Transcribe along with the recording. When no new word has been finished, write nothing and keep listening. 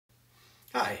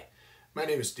Hi, my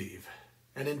name is Steve,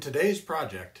 and in today's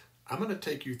project, I'm going to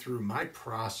take you through my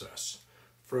process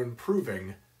for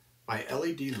improving my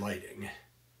LED lighting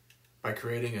by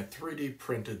creating a 3D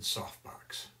printed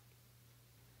softbox.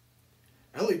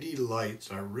 LED lights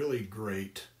are really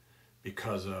great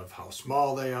because of how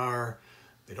small they are,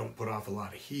 they don't put off a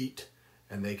lot of heat,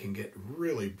 and they can get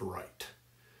really bright.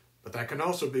 But that can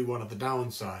also be one of the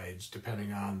downsides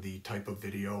depending on the type of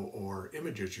video or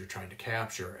images you're trying to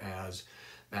capture, as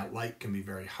that light can be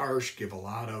very harsh, give a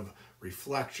lot of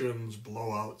reflections,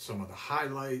 blow out some of the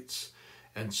highlights.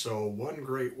 And so one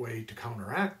great way to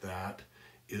counteract that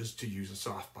is to use a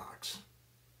softbox.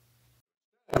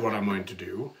 What I'm going to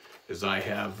do is I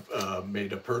have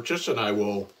made a purchase, and I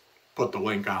will put the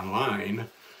link online,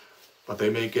 but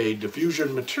they make a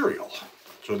diffusion material.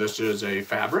 So this is a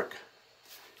fabric.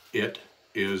 It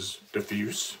is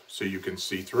diffuse, so you can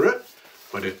see through it,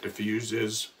 but it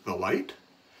diffuses the light.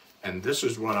 And this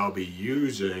is what I'll be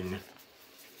using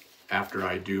after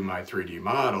I do my 3D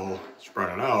model,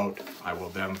 spread it out. I will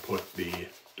then put the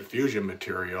diffusion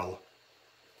material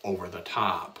over the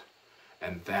top,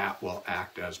 and that will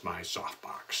act as my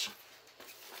softbox.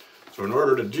 So in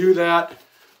order to do that,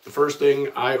 the first thing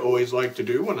I always like to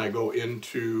do when I go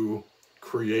into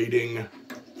creating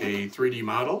a 3D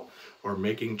model or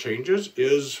making changes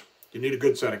is you need a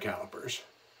good set of calipers.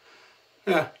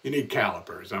 You need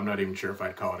calipers. I'm not even sure if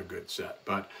I'd call it a good set,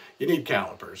 but you need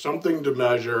calipers. Something to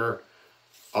measure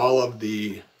all of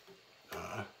the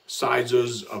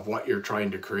sizes of what you're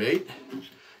trying to create.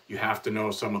 You have to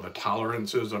know some of the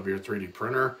tolerances of your 3D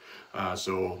printer,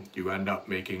 so you end up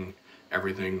making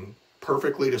everything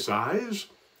perfectly to size.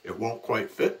 It won't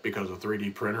quite fit because a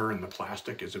 3D printer and the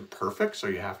plastic isn't perfect, so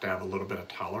you have to have a little bit of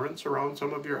tolerance around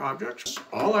some of your objects.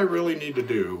 All I really need to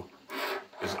do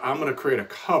is I'm going to create a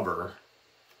cover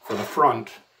for the front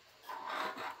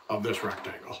of this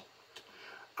rectangle.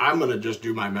 I'm going to just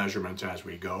do my measurements as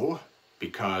we go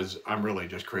because I'm really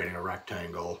just creating a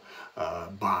rectangle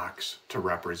box to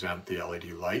represent the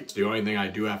LED lights. The only thing I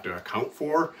do have to account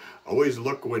for, always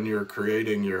look when you're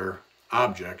creating your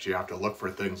objects, you have to look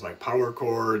for things like power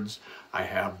cords. I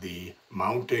have the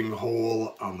mounting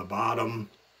hole on the bottom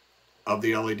of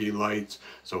the LED lights.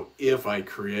 So if I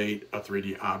create a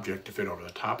 3D object to fit over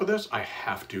the top of this, I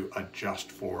have to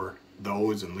adjust for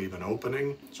those and leave an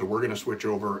opening. So we're going to switch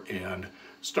over and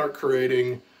start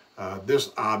creating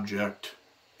this object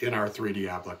in our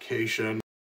 3D application.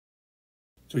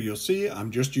 So you'll see I'm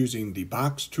just using the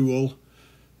box tool,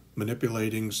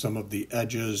 manipulating some of the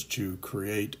edges to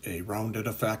create a rounded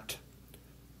effect.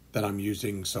 Then I'm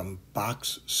using some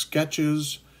box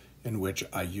sketches in which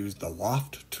I use the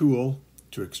loft tool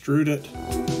to extrude it.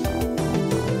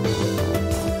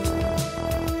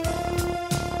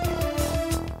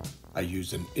 I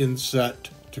use an inset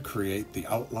to create the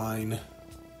outline.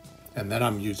 And then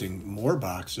I'm using more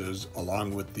boxes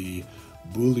along with the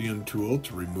Boolean tool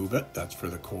to remove it. That's for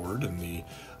the cord and the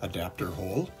adapter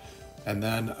hole. And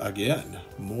then again,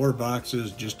 more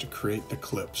boxes just to create the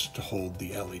clips to hold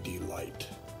the LED light.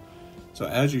 So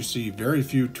as you see, very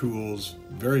few tools,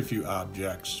 very few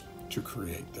objects to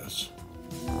create this.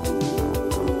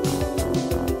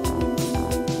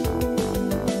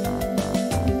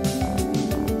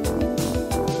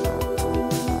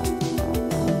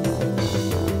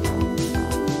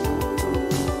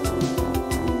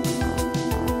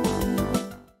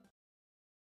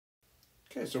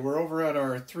 Okay, so we're over at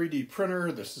our 3D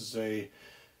printer. This is a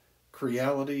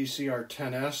Creality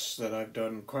CR10s that I've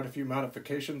done quite a few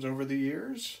modifications over the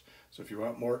years. So if you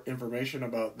want more information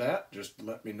about that, just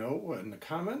let me know in the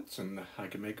comments and I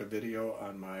can make a video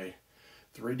on my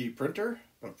 3D printer.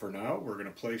 But for now, we're going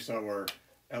to place our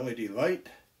LED light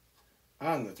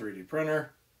on the 3D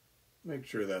printer. Make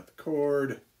sure that the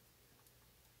cord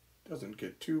doesn't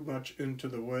get too much into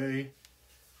the way.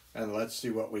 And let's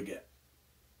see what we get.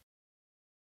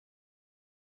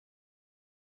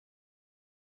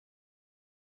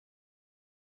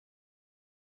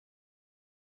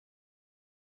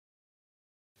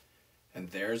 And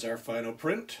there's our final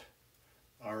print,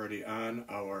 already on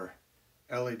our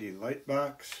LED light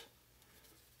box.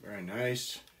 Very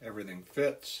nice, everything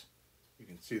fits. You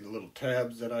can see the little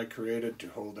tabs that I created to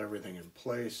hold everything in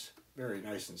place. Very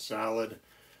nice and solid.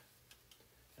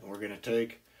 And we're going to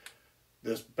take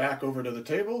this back over to the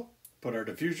table, put our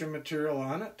diffusion material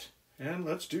on it, and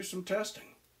let's do some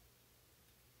testing.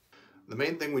 The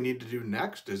main thing we need to do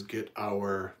next is get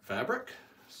our fabric.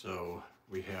 So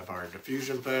we have our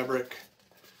diffusion fabric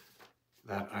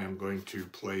that I am going to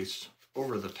place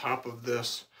over the top of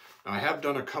this. Now, I have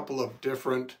done a couple of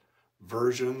different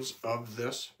versions of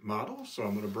this model, so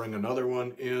I'm going to bring another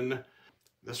one in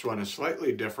This one is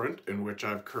slightly different, in which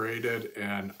I've created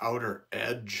an outer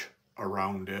edge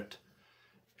around it,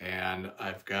 and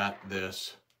I've got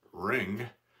this ring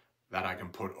that I can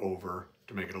put over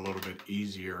to make it a little bit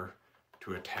easier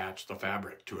to attach the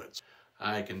fabric to it.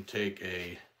 I can take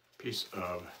a piece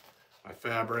of my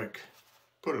fabric,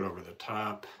 put it over the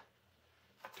top,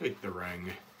 take the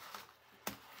ring,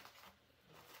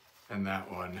 and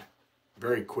that one,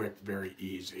 very quick, very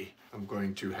easy. I'm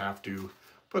going to have to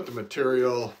put the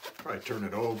material, probably turn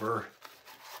it over,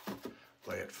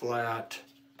 lay it flat,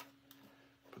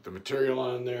 put the material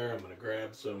on there. I'm going to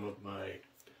grab some of my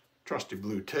trusty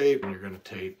blue tape, and you're going to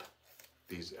tape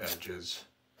these edges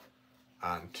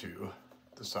onto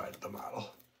the side of the model.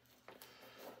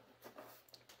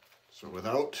 So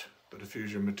without the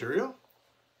diffusion material,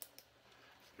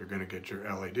 you're going to get your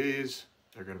LEDs.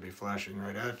 They're going to be flashing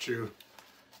right at you.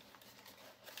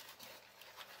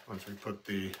 Once we put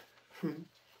the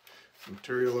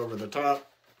material over the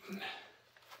top,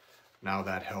 now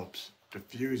that helps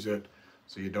diffuse it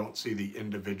so you don't see the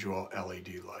individual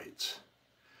LED lights.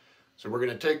 So we're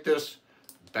going to take this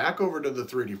back over to the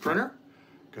 3D printer,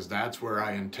 because that's where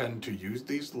I intend to use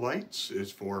these lights,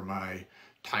 is for my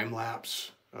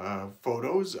time-lapse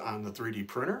photos on the 3D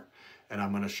printer. And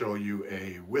I'm going to show you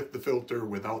a with the filter,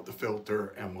 without the filter,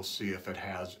 and we'll see if it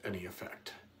has any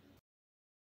effect.